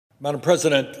Madam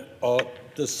President,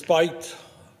 despite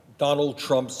Donald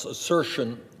Trump's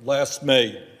assertion last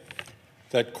May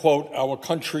that, quote, our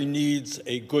country needs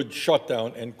a good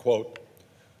shutdown, end quote,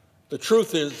 the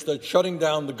truth is that shutting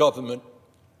down the government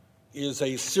is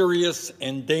a serious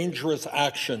and dangerous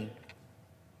action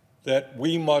that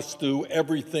we must do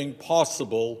everything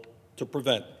possible to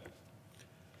prevent.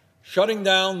 Shutting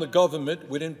down the government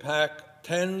would impact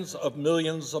tens of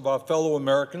millions of our fellow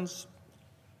Americans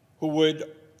who would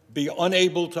be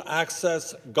unable to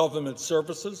access government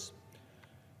services.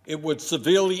 It would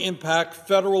severely impact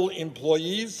federal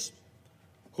employees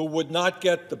who would not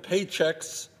get the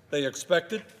paychecks they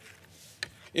expected.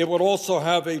 It would also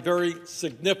have a very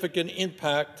significant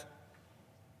impact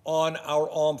on our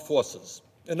armed forces.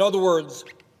 In other words,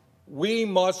 we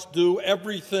must do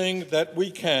everything that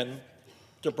we can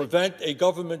to prevent a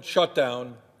government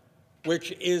shutdown,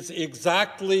 which is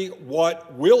exactly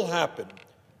what will happen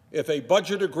if a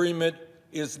budget agreement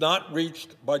is not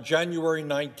reached by January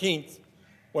 19th,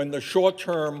 when the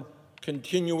short-term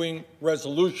continuing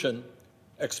resolution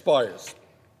expires.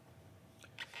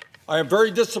 I am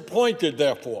very disappointed,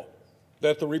 therefore,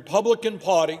 that the Republican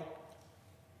Party,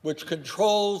 which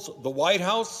controls the White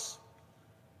House,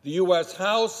 the U.S.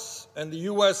 House, and the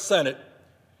U.S. Senate,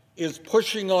 is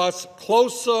pushing us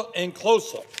closer and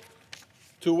closer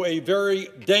to a very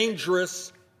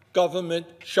dangerous government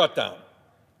shutdown.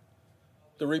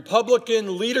 The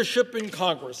Republican leadership in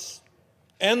Congress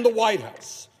and the White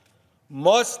House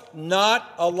must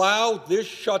not allow this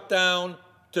shutdown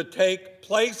to take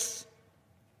place.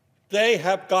 They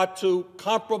have got to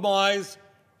compromise.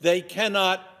 They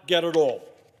cannot get it all.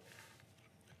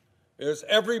 As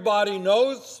everybody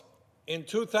knows, in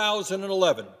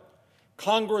 2011,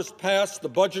 Congress passed the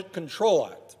Budget Control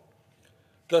Act.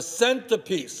 The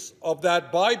centerpiece of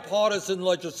that bipartisan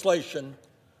legislation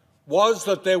was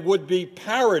that there would be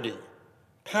parity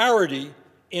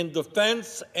in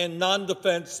defense and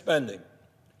non-defense spending.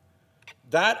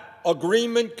 That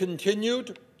agreement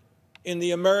continued in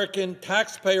the American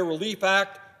Taxpayer Relief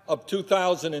Act of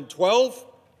 2012,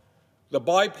 the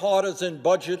Bipartisan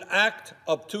Budget Act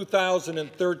of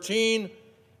 2013,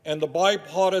 and the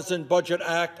Bipartisan Budget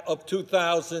Act of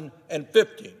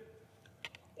 2015.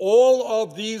 All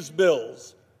of these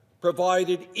bills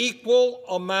provided equal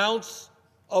amounts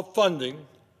of funding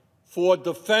for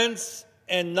defense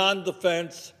and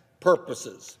non-defense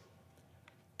purposes.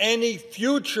 Any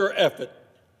future effort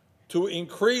to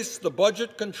increase the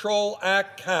Budget Control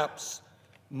Act caps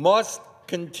must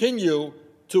continue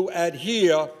to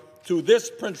adhere to this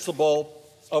principle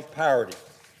of parity.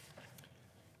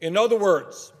 In other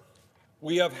words,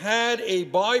 we have had a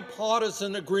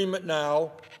bipartisan agreement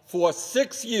now for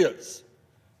 6 years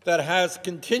that has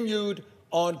continued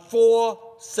on 4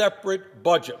 separate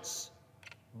budgets.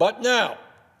 But now,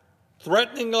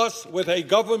 threatening us with a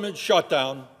government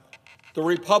shutdown, the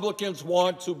Republicans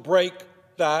want to break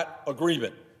that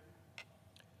agreement.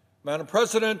 Madam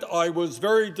President, I was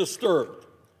very disturbed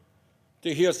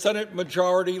to hear Senate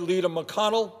Majority Leader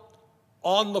McConnell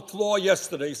on the floor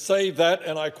yesterday say that,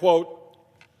 and I quote,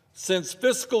 since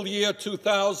fiscal year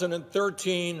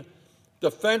 2013,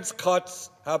 defense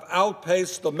cuts have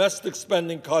outpaced domestic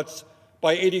spending cuts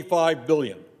by $85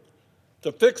 billion.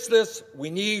 To fix this,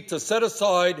 we need to set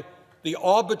aside the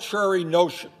arbitrary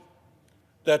notion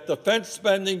that defense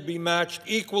spending be matched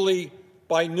equally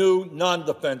by new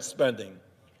non-defense spending.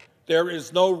 There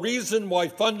is no reason why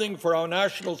funding for our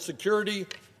national security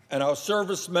and our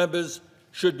service members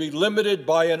should be limited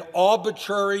by an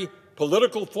arbitrary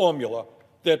political formula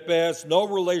that bears no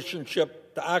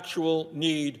relationship to actual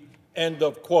need, end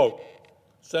of quote.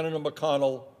 Senator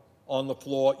McConnell on the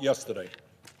floor yesterday.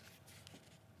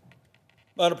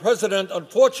 Madam President,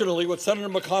 unfortunately, what Senator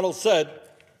McConnell said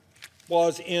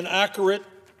was inaccurate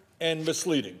and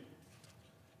misleading.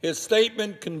 His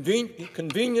statement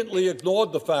conveniently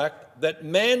ignored the fact that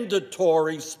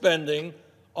mandatory spending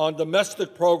on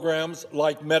domestic programs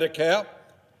like Medicare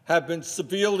have been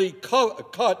severely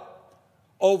cut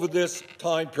over this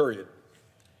time period.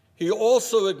 He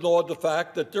also ignored the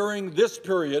fact that during this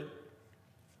period,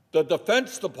 the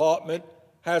Defense Department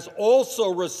has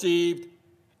also received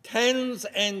tens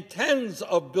and tens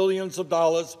of billions of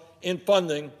dollars in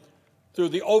funding through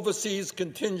the Overseas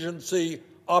Contingency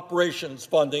Operations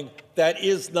funding that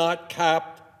is not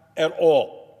capped at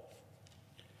all.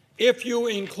 If you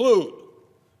include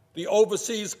the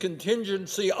Overseas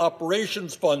Contingency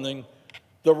Operations funding,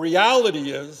 the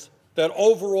reality is that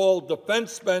overall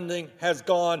defense spending has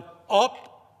gone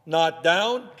up, not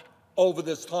down, over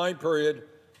this time period,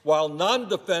 while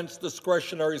non-defense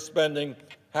discretionary spending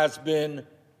has been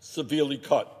severely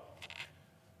cut.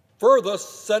 Further,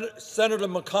 Senator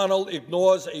McConnell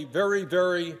ignores a very,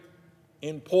 very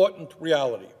important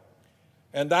reality,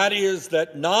 and that is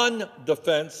that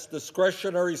non-defense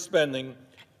discretionary spending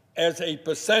as a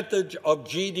percentage of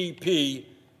GDP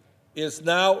is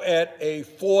now at a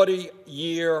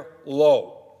 40-year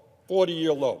low.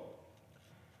 40-year low.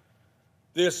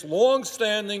 This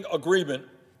long-standing agreement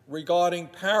regarding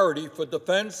parity for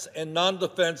defense and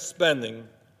non-defense spending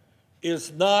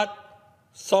is not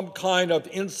some kind of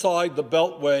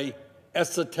inside-the-beltway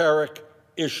esoteric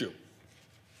issue.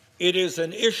 It is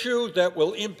an issue that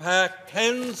will impact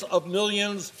tens of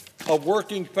millions of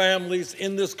working families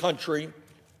in this country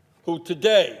who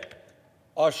today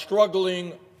are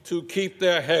struggling to keep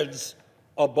their heads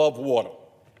above water.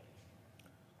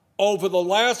 Over the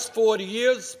last 40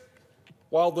 years,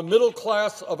 while the middle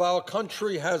class of our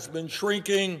country has been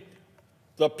shrinking,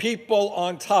 the people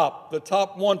on top, the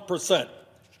top 1%,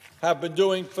 have been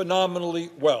doing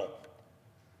phenomenally well.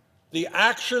 The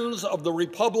actions of the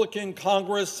Republican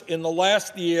Congress in the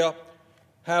last year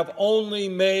have only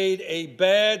made a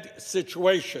bad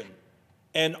situation,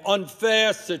 an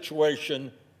unfair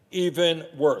situation, even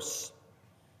worse.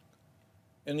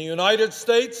 In the United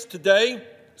States today,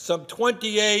 some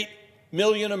 28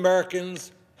 million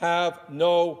Americans have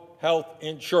no health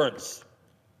insurance.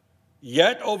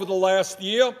 Yet, over the last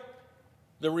year,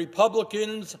 the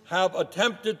Republicans have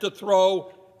attempted to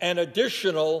throw an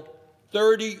additional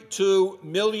 32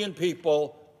 million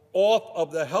people off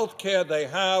of the health care they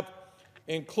have,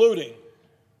 including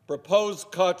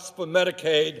proposed cuts for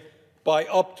Medicaid by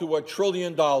up to $1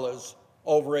 trillion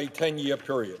over a 10-year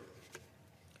period.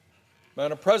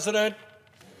 Madam President,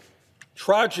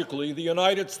 tragically, the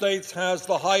United States has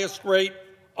the highest rate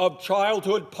of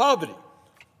childhood poverty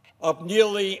of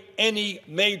nearly any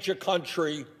major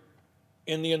country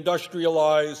in the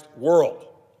industrialized world.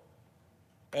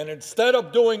 And instead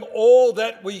of doing all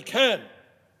that we can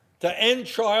to end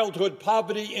childhood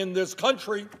poverty in this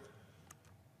country,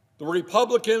 the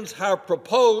Republicans have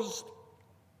proposed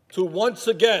to once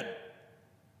again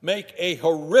make a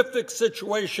horrific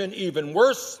situation even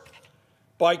worse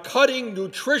by cutting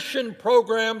nutrition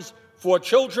programs for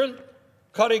children,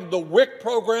 cutting the WIC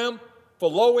program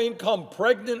for low-income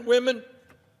pregnant women,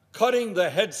 cutting the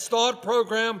Head Start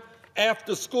program,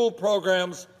 after-school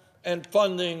programs, and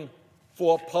funding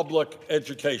for public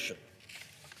education.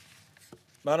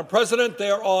 Madam President,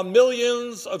 there are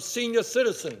millions of senior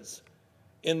citizens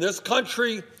in this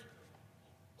country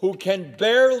who can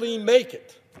barely make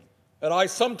it, and I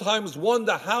sometimes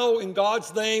wonder how, in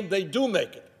God's name, they do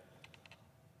make it,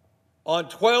 on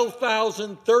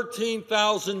 $12,000,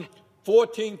 $13,000,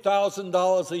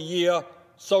 $14,000 a year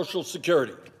Social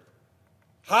Security.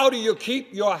 How do you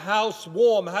keep your house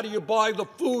warm? How do you buy the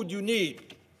food you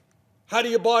need? How do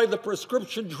you buy the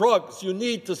prescription drugs you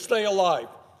need to stay alive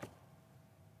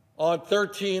on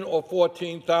 $13,000 or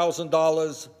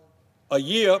 $14,000 a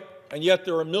year? And yet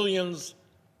there are millions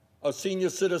of senior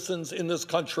citizens in this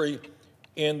country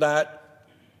in that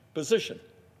position.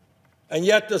 And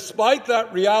yet, despite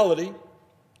that reality,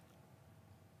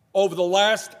 over the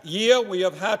last year, we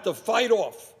have had to fight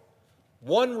off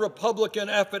one Republican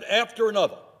effort after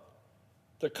another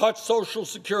to cut Social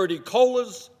Security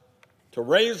COLAs, to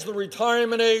raise the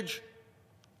retirement age,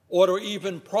 or to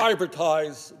even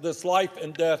privatize this life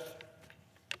and death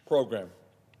program.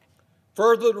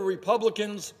 Further, the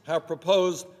Republicans have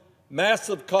proposed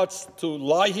massive cuts to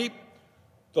LIHEAP,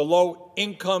 the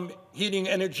Low-Income Heating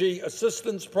Energy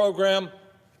Assistance Program,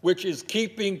 which is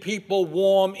keeping people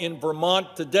warm in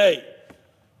Vermont today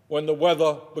when the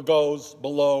weather goes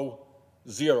below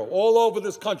zero. All over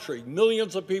this country,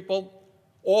 millions of people,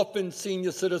 often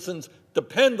senior citizens,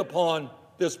 depend upon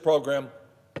this program,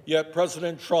 yet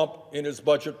President Trump, in his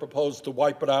budget, proposed to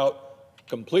wipe it out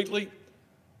completely.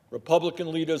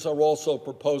 Republican leaders are also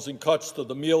proposing cuts to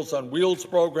the Meals on Wheels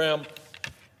program,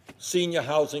 senior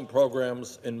housing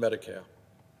programs, and Medicare.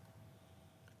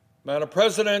 Madam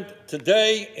President,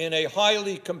 today, in a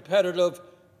highly competitive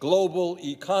global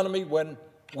economy, when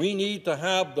we need to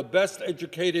have the best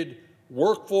educated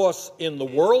workforce in the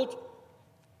world,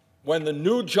 when the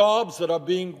new jobs that are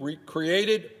being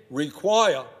created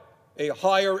require a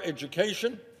higher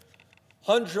education,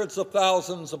 hundreds of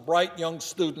thousands of bright young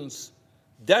students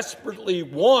desperately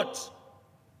want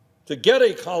to get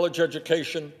a college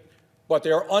education, but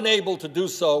they are unable to do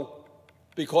so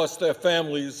because their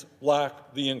families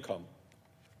lack the income.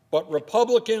 But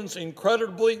Republicans,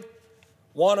 incredibly,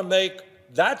 want to make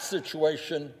that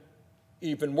situation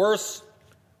even worse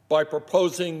by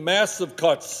proposing massive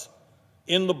cuts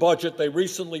in the budget they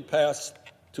recently passed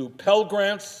to Pell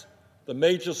Grants, the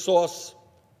major source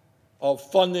of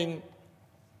funding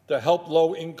to help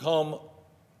low-income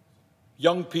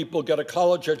young people get a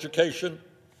college education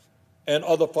and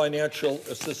other financial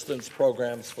assistance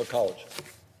programs for college.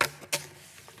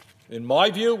 In my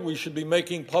view, we should be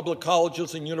making public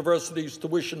colleges and universities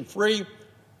tuition-free.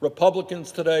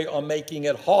 Republicans today are making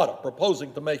it harder,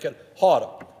 proposing to make it harder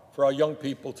for our young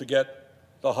people to get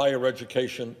the higher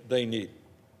education they need.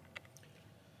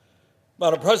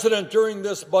 Madam President, during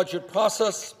this budget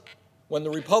process, when the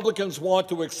Republicans want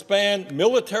to expand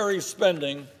military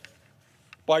spending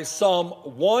by some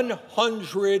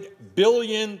 $100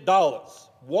 billion,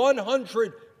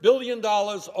 $100 billion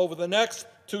over the next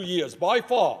 2 years, by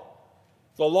far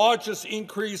the largest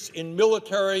increase in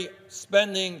military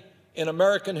spending in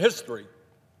American history,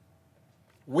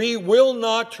 we will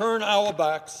not turn our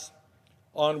backs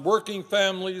on working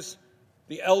families,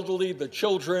 the elderly, the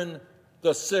children,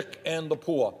 the sick, and the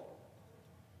poor.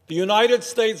 The United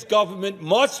States government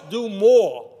must do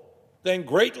more than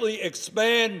greatly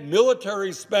expand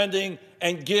military spending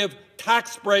and give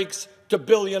tax breaks to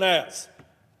billionaires.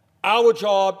 Our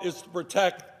job is to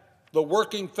protect the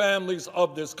working families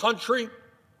of this country,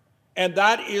 and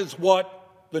that is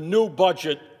what the new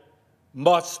budget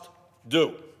must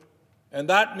do. And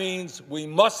that means we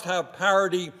must have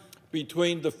parity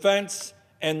between defense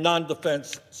and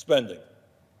non-defense spending.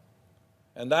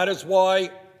 And that is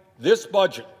why this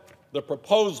budget, the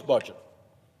proposed budget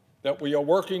that we are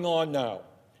working on now,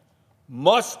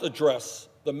 must address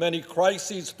the many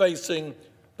crises facing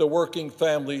the working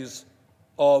families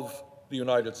of the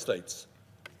United States.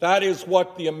 That is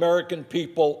what the American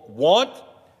people want,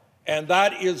 and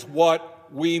that is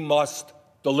what we must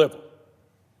deliver.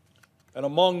 And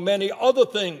among many other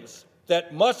things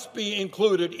that must be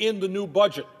included in the new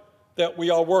budget that we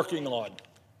are working on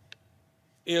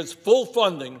is full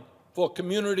funding for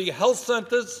community health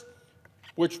centers,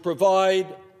 which provide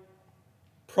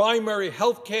primary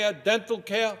health care, dental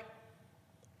care,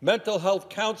 mental health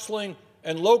counseling,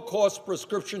 and low-cost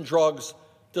prescription drugs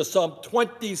to some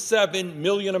 27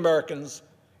 million Americans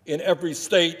in every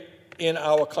state in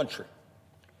our country.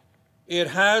 It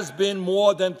has been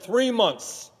more than 3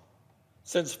 months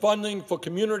since funding for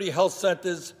community health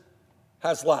centers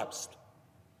has lapsed.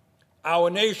 Our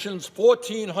nation's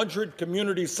 1,400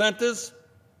 community centers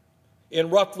in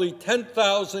roughly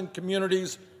 10,000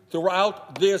 communities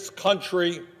throughout this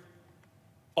country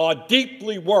are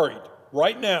deeply worried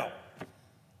right now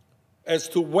as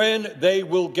to when they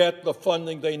will get the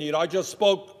funding they need. I just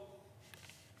spoke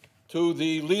to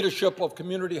the leadership of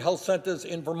community health centers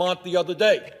in Vermont the other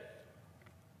day,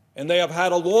 and they have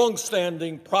had a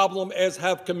long-standing problem, as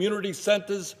have community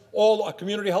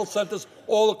health centers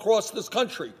all across this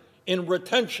country, in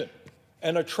retention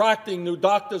and attracting new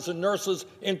doctors and nurses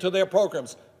into their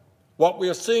programs. What we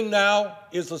are seeing now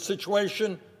is a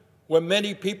situation where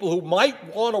many people who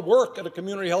might want to work at a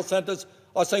community health centers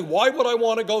are saying, why would I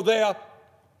want to go there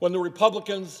when the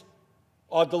Republicans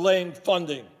are delaying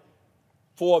funding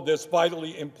for this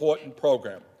vitally important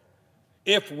program?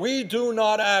 If we do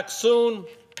not act soon,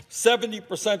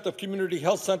 70% of community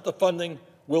health center funding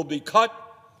will be cut,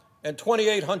 and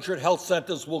 2,800 health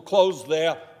centers will close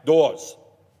their doors.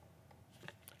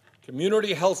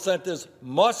 Community health centers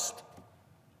must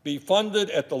be funded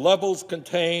at the levels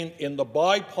contained in the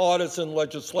bipartisan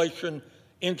legislation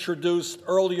introduced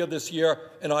earlier this year,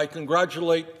 and I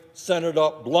congratulate Senator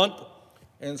Blunt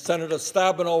and Senator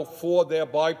Stabenow for their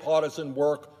bipartisan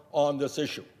work on this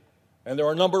issue. And there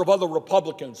are a number of other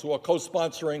Republicans who are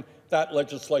co-sponsoring that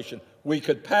legislation. We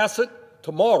could pass it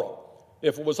tomorrow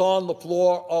if it was on the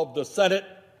floor of the Senate.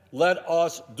 Let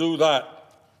us do that.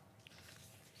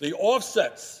 The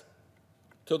offsets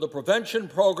to the prevention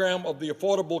program of the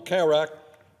Affordable Care Act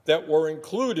that were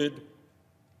included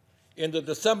in the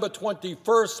December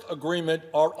 21st agreement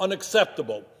are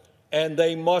unacceptable, and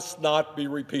they must not be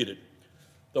repeated.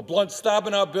 The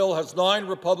Blunt-Stabenow bill has 9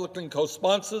 Republican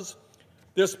co-sponsors.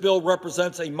 This bill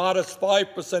represents a modest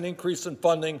 5% increase in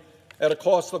funding at a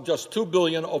cost of just $2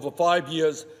 billion over 5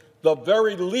 years, the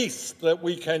very least that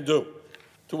we can do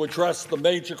to address the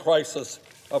major crisis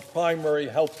of primary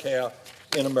health care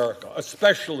in America,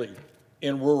 especially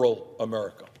in rural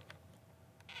America.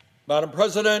 Madam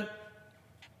President,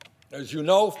 as you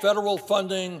know, federal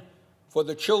funding for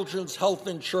the Children's Health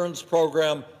Insurance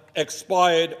Program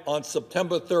expired on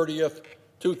September 30th,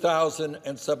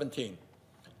 2017.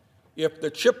 If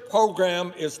the CHIP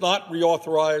program is not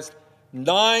reauthorized,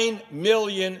 9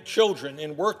 million children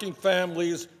in working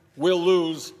families will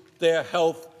lose their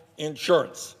health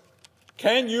insurance.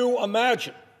 Can you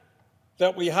imagine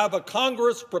that we have a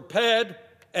Congress prepared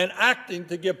and acting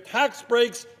to give tax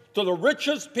breaks to the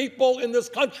richest people in this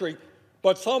country,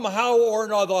 but somehow or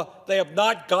another they have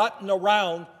not gotten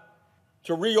around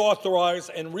to reauthorize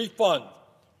and refund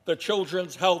the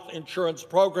Children's Health Insurance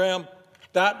Program.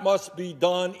 That must be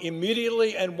done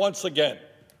immediately and once again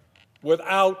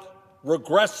without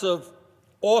regressive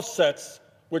offsets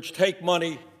which take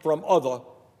money from other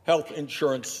health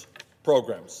insurance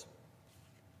programs.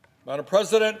 Madam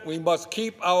President, we must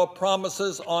keep our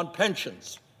promises on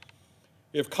pensions.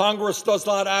 If Congress does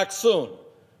not act soon,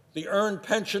 the earned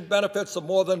pension benefits of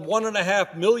more than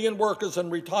 1.5 million workers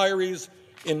and retirees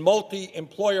in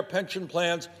multi-employer pension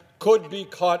plans could be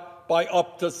cut by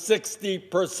up to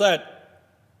 60%.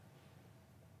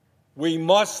 We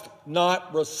must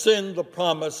not rescind the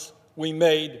promise we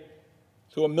made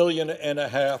to 1.5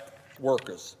 million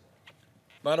workers.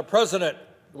 Madam President,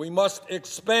 we must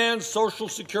expand Social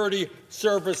Security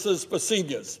services for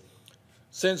seniors.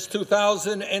 Since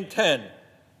 2010,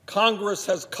 Congress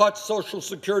has cut Social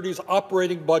Security's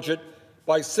operating budget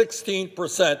by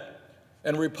 16%,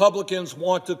 and Republicans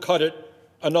want to cut it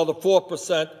another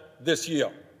 4% this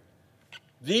year.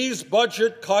 These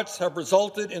budget cuts have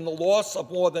resulted in the loss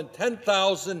of more than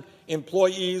 10,000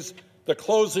 employees, the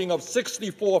closing of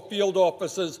 64 field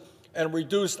offices, and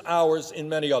reduced hours in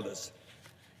many others.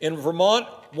 In Vermont,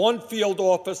 one field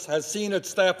office has seen its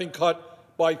staffing cut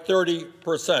by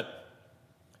 30%.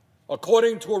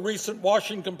 According to a recent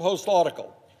Washington Post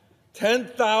article,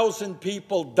 10,000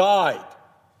 people died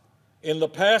in the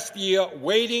past year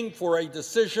waiting for a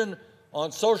decision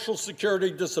on Social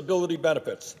Security disability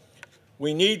benefits.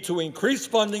 We need to increase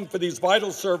funding for these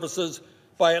vital services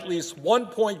by at least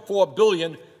 $1.4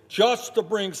 billion just to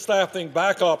bring staffing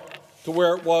back up to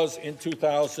where it was in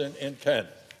 2010.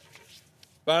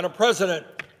 Madam President,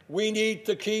 we need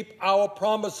to keep our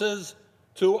promises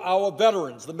to our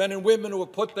veterans, the men and women who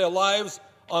have put their lives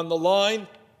on the line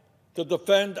to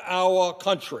defend our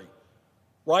country.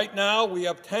 Right now, we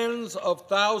have tens of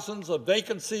thousands of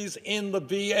vacancies in the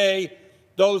VA.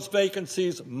 Those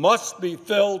vacancies must be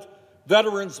filled.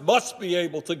 Veterans must be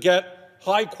able to get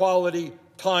high-quality,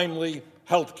 timely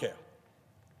health care.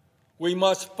 We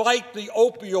must fight the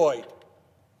opioid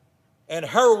and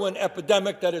heroin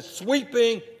epidemic that is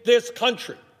sweeping this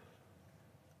country.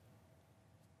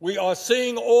 We are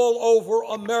seeing all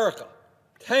over America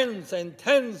tens and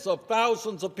tens of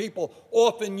thousands of people,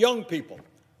 often young people,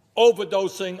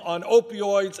 overdosing on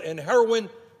opioids and heroin.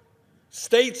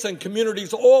 States and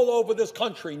communities all over this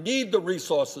country need the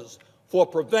resources for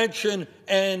prevention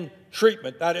and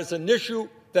treatment. That is an issue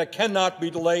that cannot be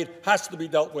delayed, has to be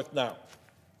dealt with now.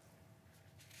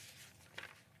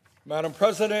 Madam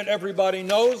President, everybody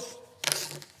knows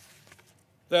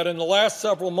that in the last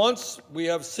several months we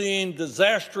have seen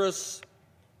disastrous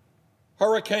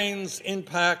hurricanes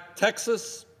impact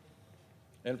Texas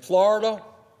and Florida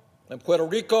and Puerto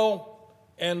Rico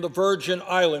and the Virgin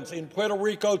Islands. In Puerto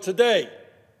Rico today,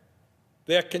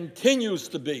 there continues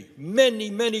to be many,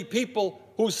 many people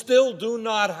who still do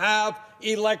not have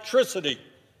electricity.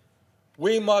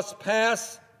 We must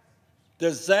pass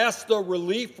disaster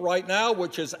relief right now,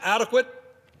 which is adequate,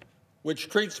 which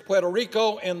treats Puerto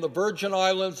Rico and the Virgin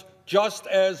Islands just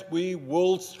as we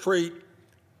will treat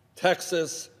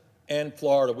Texas and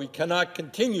Florida. We cannot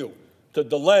continue to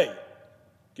delay,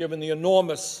 given the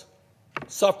enormous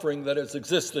suffering that is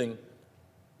existing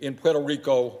in Puerto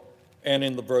Rico and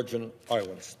in the Virgin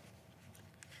Islands.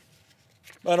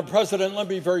 Madam President, let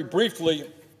me very briefly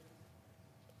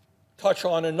touch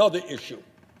on another issue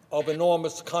of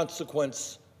enormous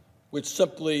consequence which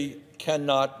simply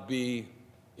cannot be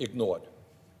ignored.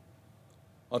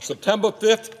 On September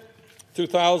 5th,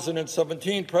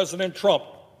 2017, President Trump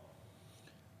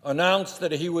announced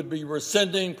that he would be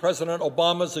rescinding President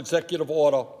Obama's executive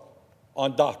order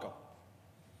on DACA.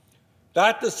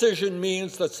 That decision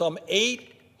means that some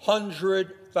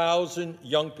 800,000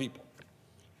 young people,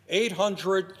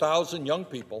 800,000 young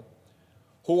people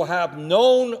who have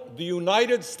known the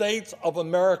United States of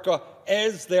America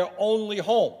as their only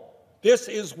home. This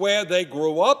is where they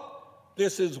grew up.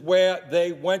 This is where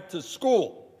they went to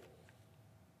school.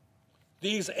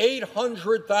 These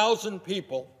 800,000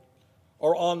 people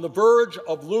are on the verge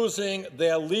of losing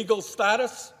their legal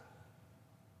status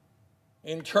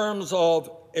in terms of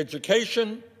education,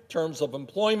 in terms of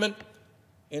employment,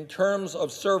 in terms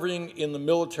of serving in the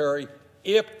military,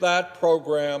 if that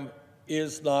program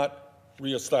is not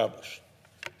reestablished.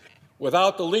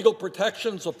 Without the legal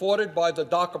protections afforded by the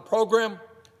DACA program,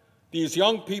 these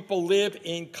young people live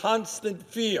in constant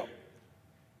fear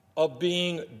of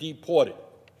being deported.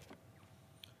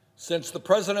 Since the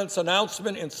President's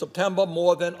announcement in September,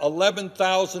 more than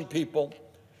 11,000 people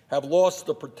have lost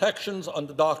the protections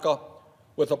under DACA,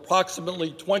 with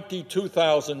approximately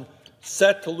 22,000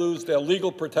 set to lose their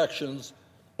legal protections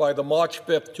by the March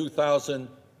 5,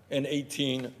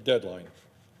 2018 deadline.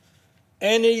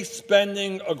 Any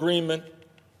spending agreement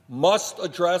must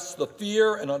address the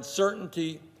fear and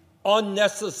uncertainty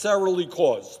unnecessarily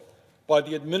caused by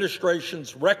the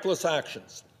administration's reckless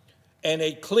actions, and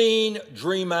a clean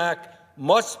DREAM Act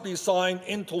must be signed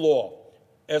into law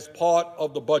as part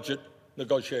of the budget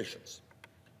negotiations.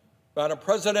 Madam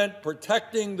President,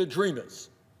 protecting the dreamers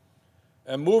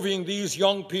and moving these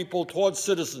young people towards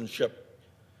citizenship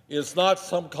is not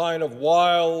some kind of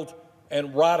wild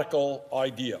and radical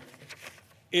idea.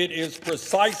 It is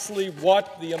precisely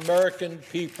what the American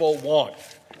people want.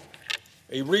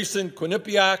 A recent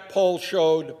Quinnipiac poll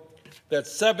showed that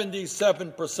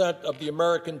 77% of the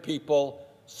American people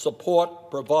support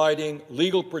providing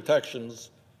legal protections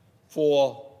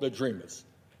for the dreamers.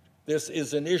 This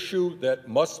is an issue that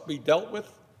must be dealt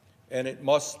with, and it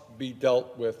must be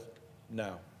dealt with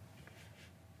now.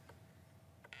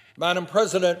 Madam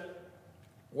President,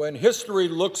 when history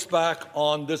looks back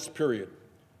on this period,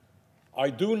 I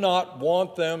do not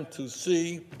want them to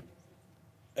see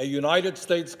a United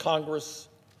States Congress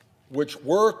which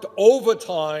worked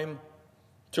overtime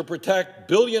to protect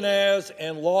billionaires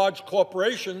and large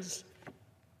corporations,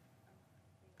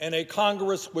 and a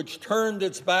Congress which turned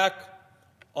its back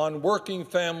on working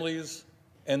families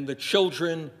and the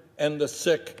children and the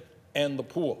sick and the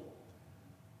poor.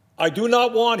 I do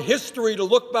not want history to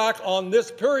look back on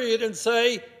this period and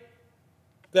say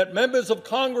that members of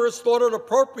Congress thought it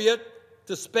appropriate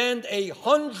to spend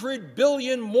 $100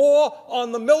 billion more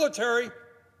on the military,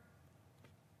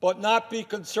 but not be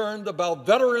concerned about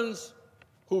veterans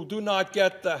who do not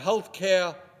get the health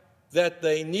care that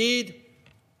they need,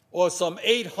 or some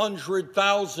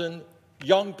 800,000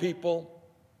 young people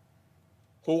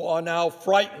who are now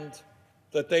frightened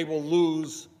that they will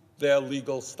lose their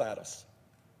legal status.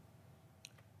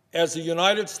 As the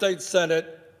United States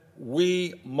Senate,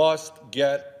 we must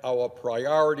get our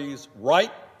priorities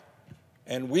right,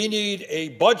 and we need a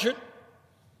budget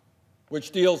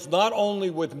which deals not only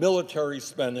with military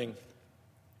spending,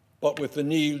 but with the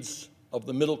needs of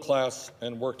the middle class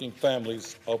and working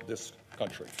families of this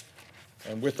country.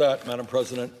 And with that, Madam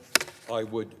President, I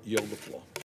would yield the floor.